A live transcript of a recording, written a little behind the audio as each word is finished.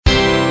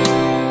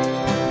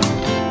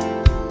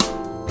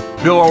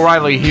Bill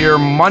O'Reilly here.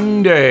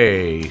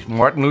 Monday,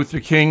 Martin Luther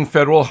King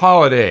federal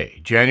holiday,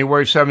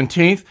 January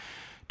 17th,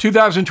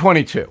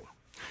 2022.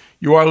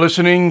 You are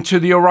listening to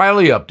the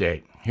O'Reilly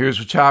Update. Here's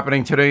what's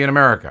happening today in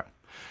America.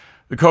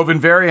 The COVID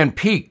variant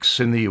peaks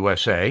in the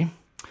USA.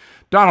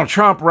 Donald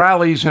Trump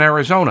rallies in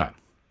Arizona.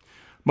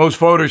 Most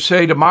voters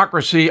say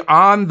democracy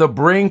on the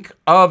brink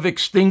of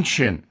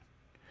extinction.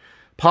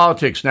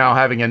 Politics now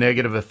having a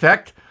negative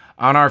effect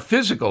on our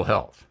physical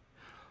health.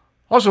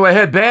 Also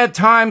ahead, bad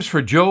times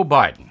for Joe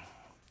Biden.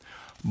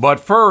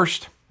 But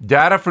first,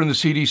 data from the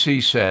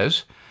CDC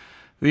says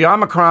the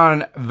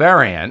Omicron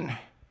variant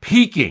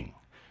peaking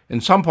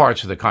in some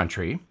parts of the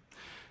country.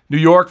 New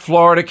York,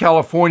 Florida,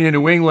 California,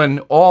 New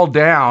England, all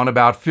down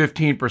about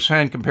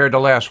 15% compared to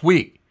last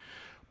week.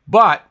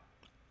 But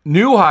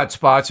new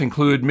hotspots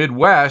include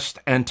Midwest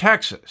and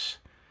Texas.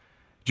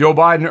 Joe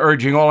Biden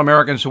urging all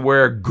Americans to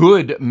wear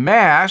good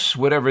masks,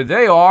 whatever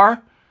they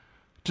are,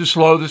 to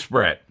slow the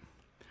spread.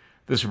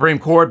 The Supreme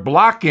Court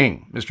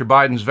blocking Mr.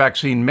 Biden's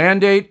vaccine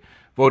mandate,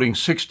 voting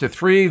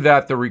 6-3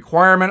 that the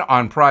requirement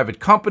on private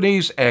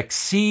companies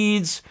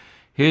exceeds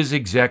his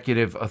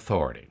executive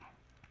authority.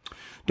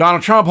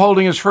 Donald Trump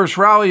holding his first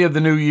rally of the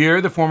new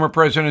year, the former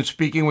president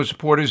speaking with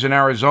supporters in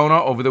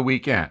Arizona over the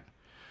weekend.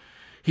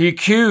 He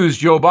accused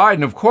Joe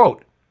Biden of,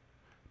 quote,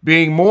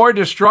 being more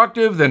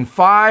destructive than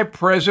 5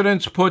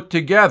 presidents put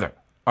together,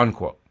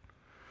 unquote.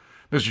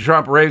 Mr.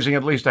 Trump raising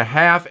at least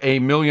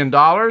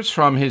 $500,000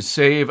 from his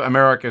Save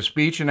America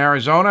speech in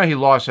Arizona. He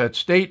lost that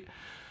state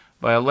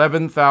by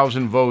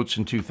 11,000 votes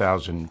in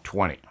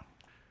 2020.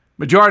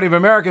 Majority of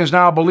Americans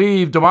now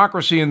believe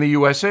democracy in the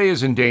USA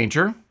is in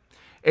danger.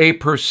 A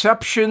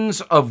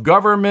perceptions of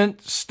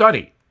government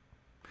study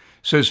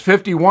says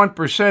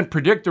 51%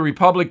 predict the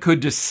republic could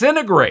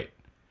disintegrate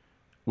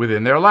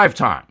within their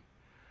lifetime.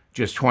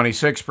 Just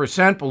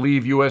 26%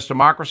 believe U.S.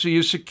 democracy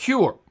is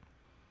secure.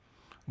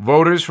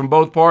 Voters from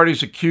both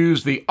parties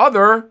accuse the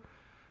other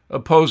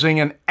of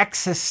posing an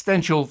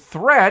existential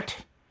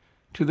threat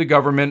to the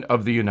government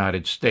of the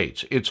United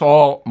States. It's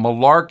all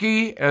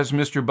malarkey, as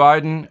Mr.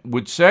 Biden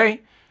would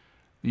say.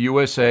 The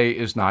USA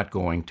is not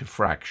going to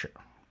fracture.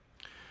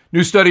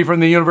 New study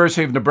from the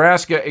University of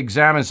Nebraska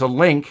examines a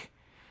link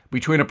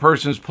between a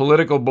person's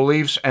political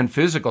beliefs and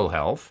physical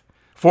health.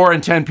 4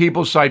 in 10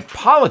 people cite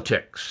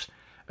politics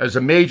as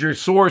a major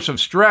source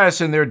of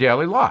stress in their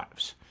daily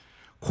lives.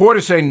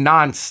 Quarters say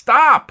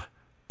nonstop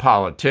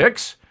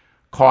politics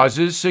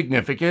causes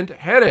significant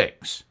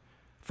headaches.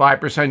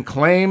 5%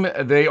 claim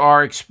they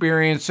are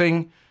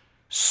experiencing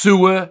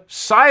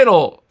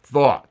suicidal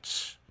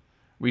thoughts.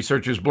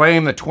 Researchers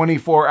blame the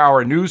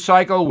 24-hour news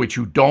cycle, which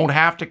you don't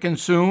have to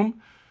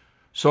consume,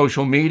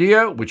 social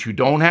media, which you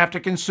don't have to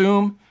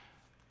consume,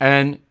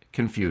 and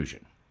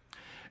confusion.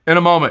 In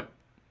a moment,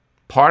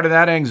 part of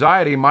that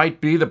anxiety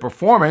might be the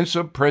performance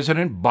of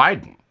President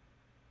Biden.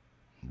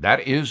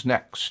 That is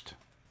next.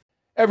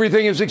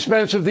 Everything is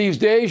expensive these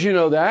days, you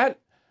know that.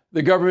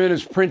 The government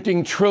is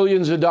printing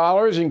trillions of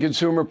dollars and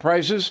consumer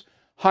prices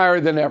higher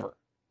than ever.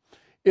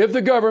 If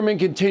the government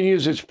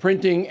continues its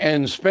printing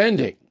and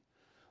spending,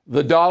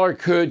 the dollar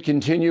could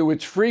continue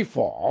its free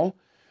fall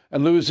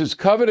and lose its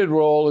coveted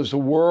role as the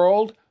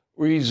world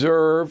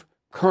reserve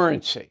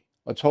currency.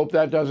 Let's hope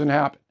that doesn't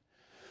happen.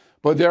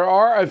 But there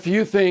are a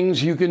few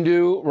things you can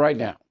do right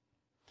now.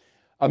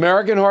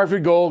 American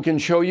Hartford Gold can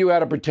show you how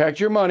to protect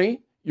your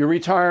money, your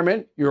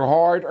retirement, your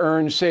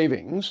hard-earned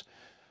savings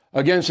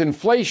against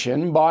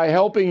inflation by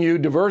helping you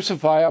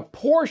diversify a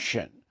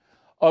portion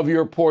of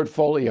your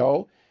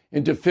portfolio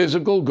into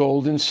physical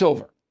gold and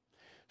silver.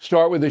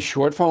 Start with a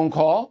short phone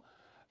call,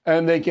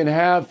 and they can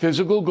have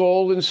physical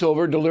gold and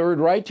silver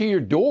delivered right to your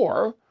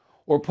door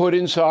or put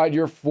inside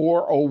your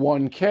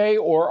 401k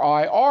or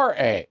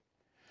IRA.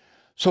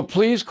 So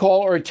please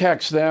call or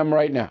text them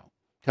right now.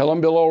 Tell them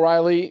Bill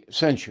O'Reilly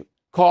sent you.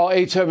 Call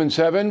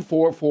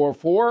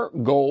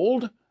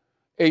 877-444-GOLD,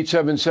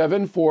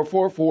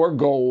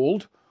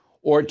 877-444-GOLD,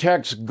 or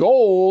text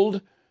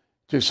GOLD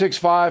to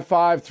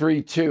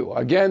 65532.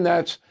 Again,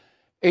 that's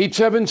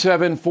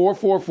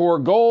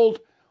 877-444-GOLD,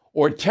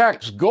 or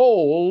text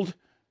GOLD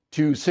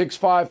to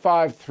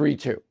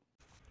 65532.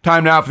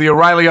 Time now for the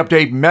O'Reilly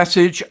Update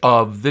message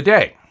of the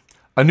day.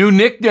 A new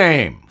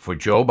nickname for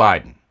Joe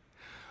Biden.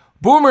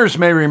 Boomers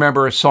may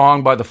remember a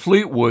song by the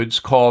Fleetwoods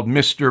called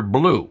Mr.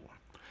 Blue.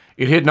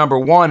 It hit number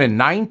 1 in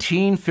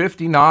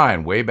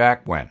 1959, way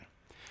back when.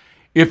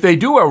 If they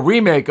do a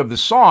remake of the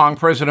song,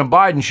 President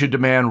Biden should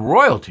demand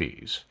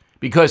royalties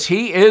because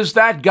he is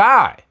that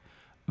guy,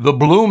 the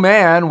blue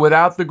man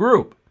without the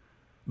group,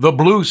 the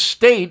blue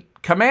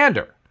state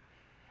commander.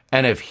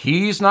 And if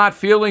he's not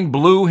feeling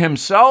blue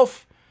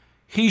himself,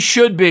 he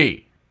should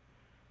be,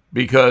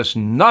 because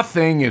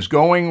nothing is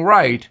going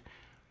right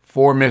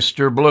for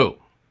Mr. Blue.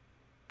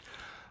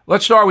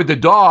 Let's start with the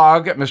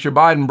dog Mr.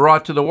 Biden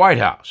brought to the White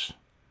House.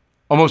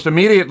 Almost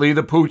immediately,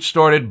 the pooch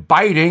started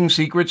biting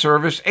Secret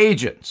Service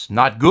agents.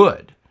 Not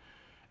good.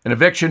 An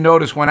eviction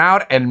notice went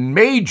out, and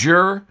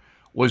Major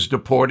was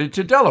deported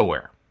to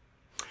Delaware.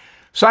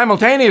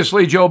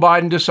 Simultaneously, Joe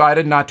Biden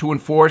decided not to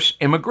enforce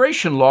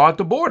immigration law at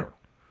the border.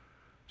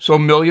 So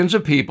millions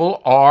of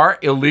people are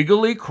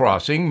illegally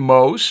crossing,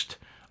 most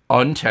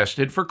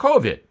untested for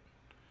COVID.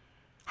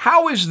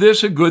 How is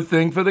this a good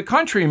thing for the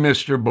country,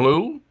 Mr.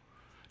 Blue?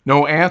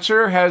 No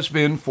answer has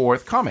been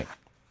forthcoming.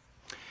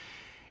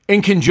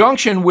 In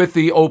conjunction with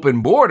the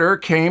open border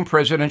came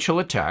presidential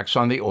attacks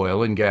on the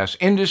oil and gas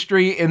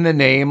industry in the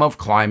name of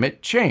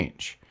climate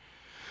change.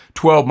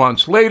 12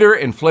 months later,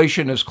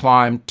 inflation has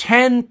climbed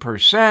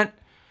 10%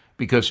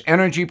 because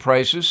energy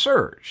prices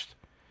surged.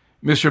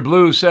 Mr.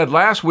 Blue said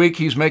last week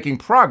he's making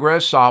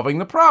progress solving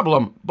the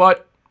problem,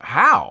 but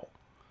how?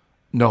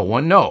 No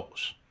one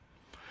knows.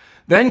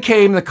 Then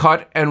came the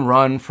cut and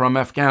run from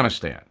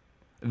Afghanistan.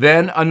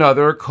 Then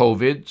another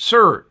COVID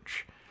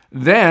surge.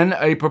 Then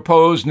a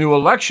proposed new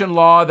election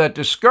law that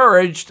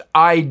discouraged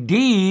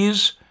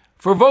IDs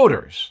for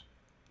voters.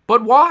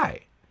 But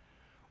why?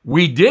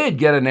 We did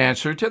get an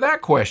answer to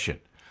that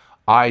question.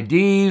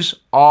 IDs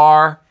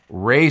are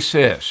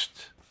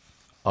racist.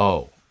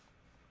 Oh.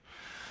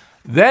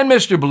 Then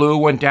Mr. Blue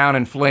went down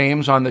in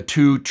flames on the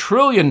 $2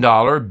 trillion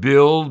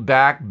Build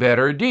Back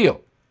Better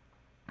deal.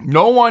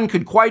 No one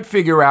could quite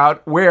figure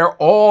out where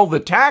all the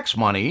tax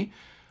money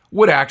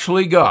would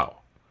actually go.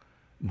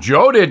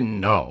 Joe didn't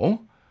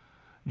know,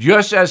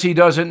 just as he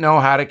doesn't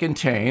know how to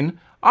contain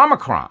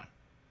Omicron.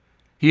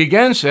 He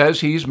again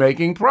says he's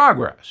making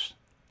progress.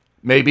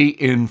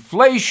 Maybe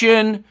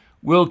inflation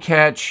will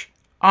catch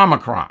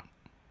Omicron.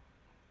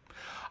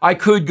 I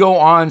could go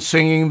on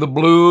singing the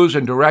blues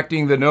and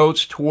directing the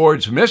notes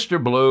towards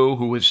Mr. Blue,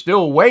 who is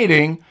still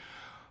waiting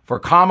for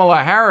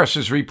Kamala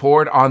Harris's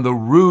report on the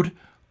root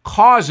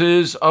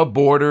causes of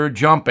border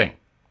jumping.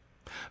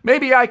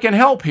 Maybe I can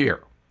help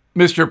here,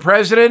 Mr.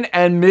 President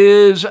and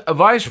Ms.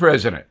 Vice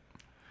President.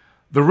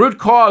 The root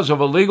cause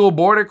of illegal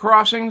border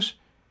crossings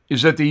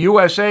is that the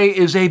USA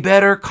is a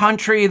better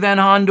country than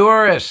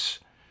Honduras.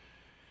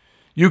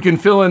 You can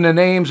fill in the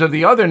names of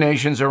the other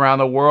nations around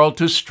the world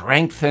to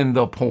strengthen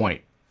the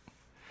point.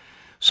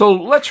 So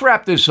let's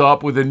wrap this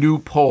up with a new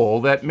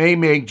poll that may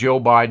make Joe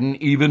Biden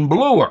even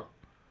bluer.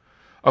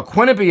 A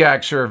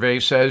Quinnipiac survey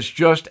says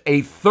just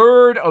a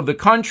third of the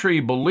country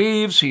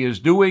believes he is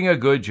doing a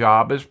good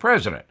job as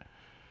president.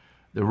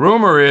 The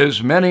rumor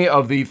is many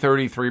of the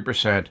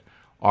 33%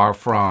 are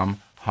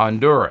from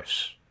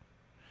Honduras.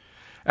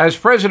 As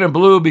President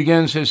Blue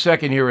begins his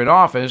second year in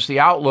office, the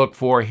outlook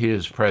for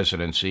his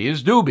presidency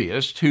is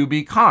dubious, to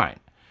be kind.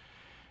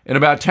 In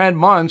about 10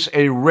 months,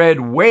 a red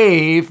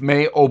wave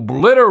may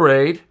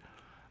obliterate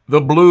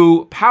the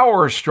blue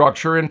power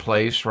structure in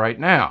place right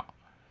now.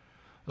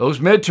 Those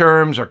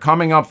midterms are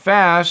coming up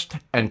fast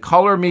and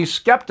color me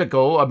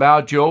skeptical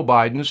about Joe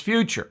Biden's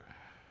future.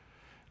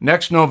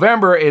 Next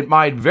November, it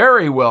might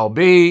very well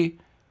be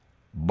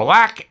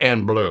black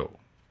and blue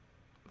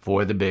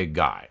for the big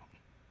guy.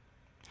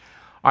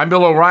 I'm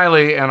Bill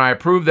O'Reilly, and I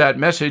approve that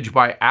message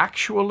by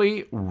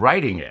actually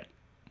writing it.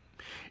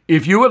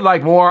 If you would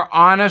like more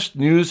honest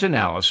news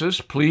analysis,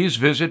 please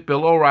visit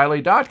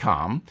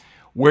BillO'Reilly.com,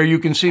 where you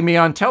can see me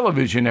on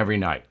television every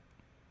night.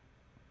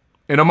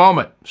 In a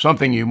moment,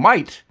 something you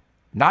might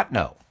not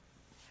know.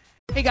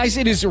 Hey guys,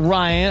 it is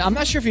Ryan. I'm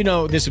not sure if you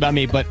know this about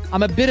me, but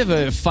I'm a bit of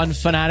a fun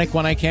fanatic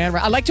when I can.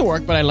 I like to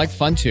work, but I like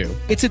fun too.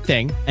 It's a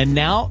thing. And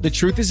now the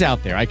truth is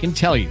out there. I can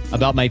tell you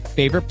about my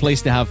favorite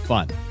place to have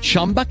fun.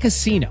 Chumba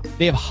Casino.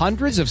 They have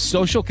hundreds of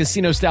social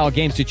casino style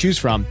games to choose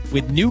from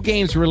with new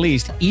games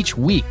released each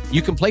week.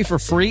 You can play for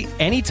free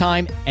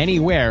anytime,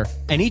 anywhere.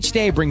 And each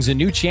day brings a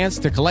new chance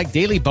to collect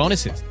daily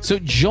bonuses. So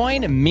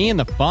join me in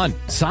the fun.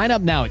 Sign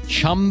up now at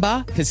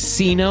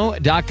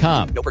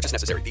ChumbaCasino.com. No purchase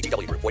necessary.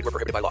 VGW Group. Void where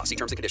prohibited by law. See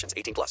terms and conditions.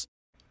 18+.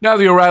 Now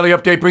the O'Reilly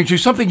Update brings you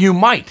something you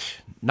might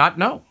not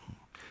know.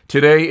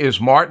 Today is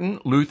Martin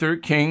Luther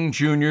King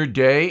Jr.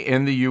 Day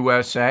in the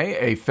USA,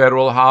 a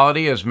federal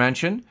holiday, as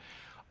mentioned,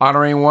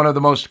 honoring one of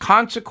the most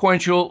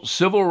consequential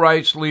civil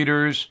rights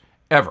leaders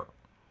ever.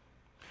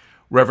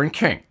 Reverend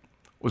King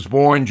was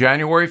born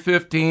January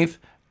 15th,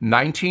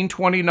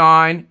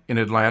 1929 in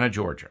Atlanta,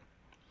 Georgia.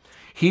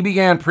 He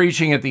began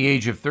preaching at the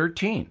age of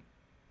 13.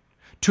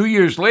 2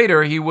 years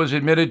later, he was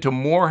admitted to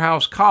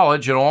Morehouse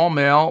College, an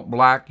all-male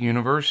black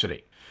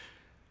university.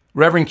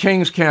 Reverend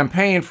King's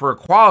campaign for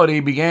equality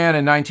began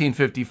in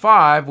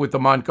 1955 with the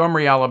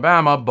Montgomery,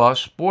 Alabama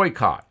bus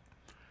boycott.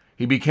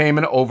 He became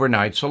an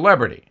overnight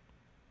celebrity,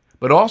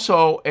 but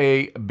also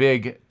a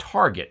big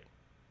target.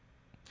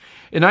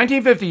 In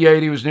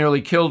 1958, he was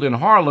nearly killed in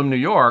Harlem, New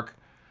York,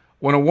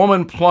 when a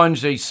woman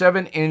plunged a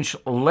 7-inch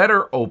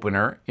letter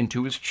opener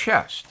into his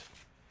chest.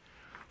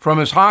 From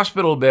his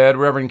hospital bed,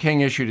 Reverend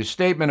King issued a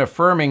statement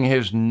affirming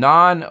his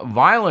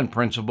nonviolent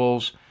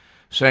principles,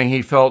 saying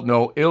he felt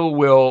no ill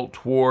will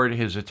toward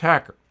his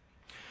attacker.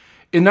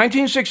 In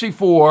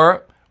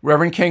 1964,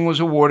 Reverend King was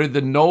awarded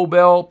the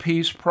Nobel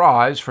Peace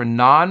Prize for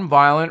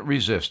nonviolent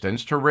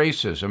resistance to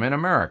racism in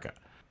America.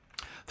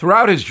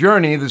 Throughout his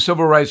journey, the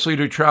civil rights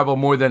leader traveled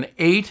more than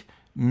 8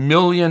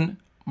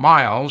 million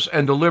miles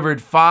and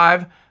delivered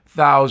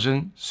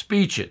 5,000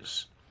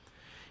 speeches.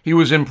 He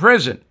was in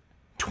prison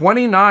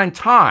 29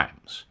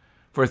 times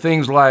for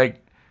things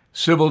like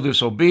civil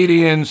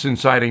disobedience,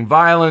 inciting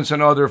violence,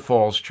 and other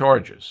false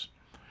charges.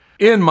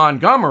 In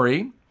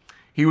Montgomery,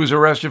 he was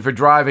arrested for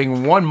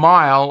driving 1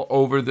 mile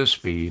over the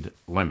speed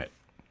limit.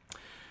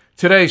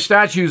 Today,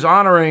 statues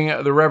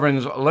honoring the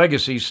Reverend's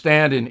legacy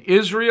stand in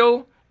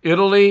Israel,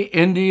 Italy,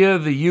 India,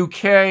 the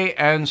UK,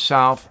 and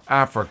South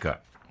Africa.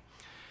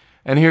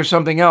 And here's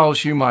something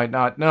else you might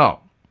not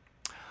know.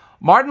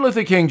 Martin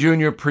Luther King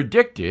Jr.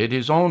 predicted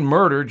his own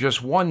murder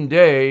just 1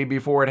 day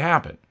before it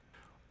happened.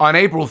 On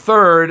April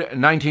 3rd,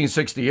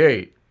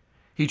 1968,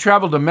 he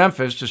traveled to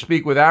Memphis to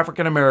speak with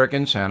African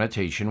American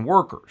sanitation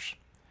workers.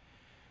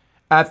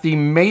 At the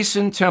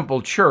Mason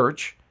Temple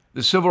Church,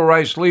 the civil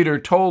rights leader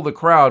told the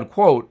crowd,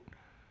 quote,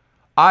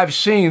 "I've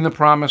seen the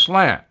promised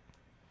land.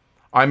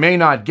 I may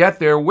not get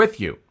there with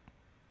you.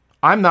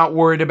 I'm not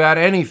worried about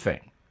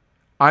anything.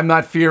 I'm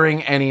not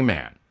fearing any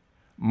man.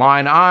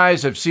 Mine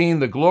eyes have seen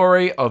the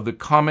glory of the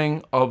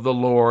coming of the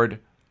Lord,"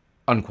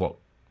 unquote.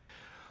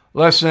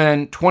 Less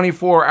than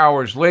 24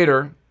 hours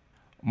later,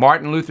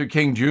 Martin Luther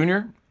King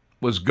Jr.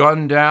 was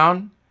gunned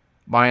down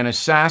by an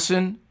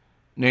assassin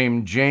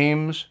named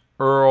James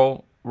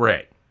Earl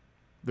Ray.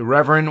 The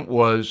Reverend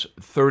was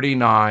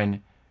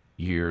 39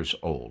 years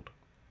old.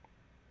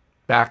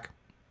 Back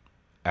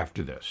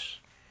after this.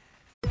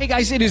 Hey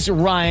guys, it is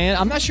Ryan.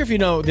 I'm not sure if you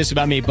know this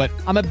about me, but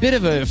I'm a bit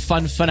of a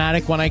fun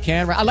fanatic when I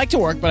can. I like to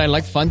work, but I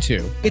like fun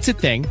too. It's a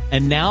thing.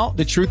 And now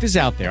the truth is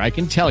out there. I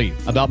can tell you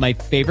about my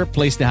favorite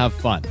place to have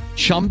fun.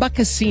 Chumba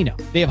Casino.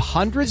 They have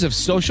hundreds of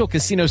social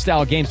casino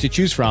style games to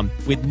choose from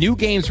with new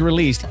games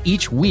released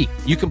each week.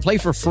 You can play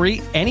for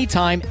free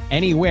anytime,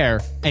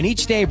 anywhere. And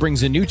each day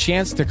brings a new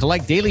chance to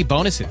collect daily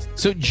bonuses.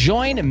 So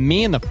join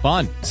me in the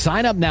fun.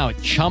 Sign up now at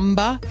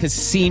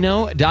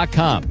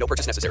ChumbaCasino.com. No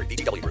purchase necessary.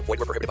 VGW Group. Void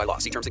where prohibited by law.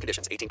 See terms and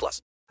conditions.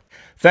 18+.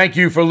 Thank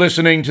you for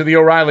listening to the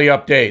O'Reilly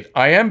Update.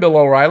 I am Bill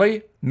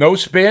O'Reilly. No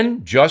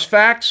spin, just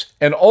facts,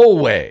 and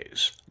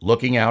always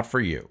looking out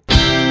for you.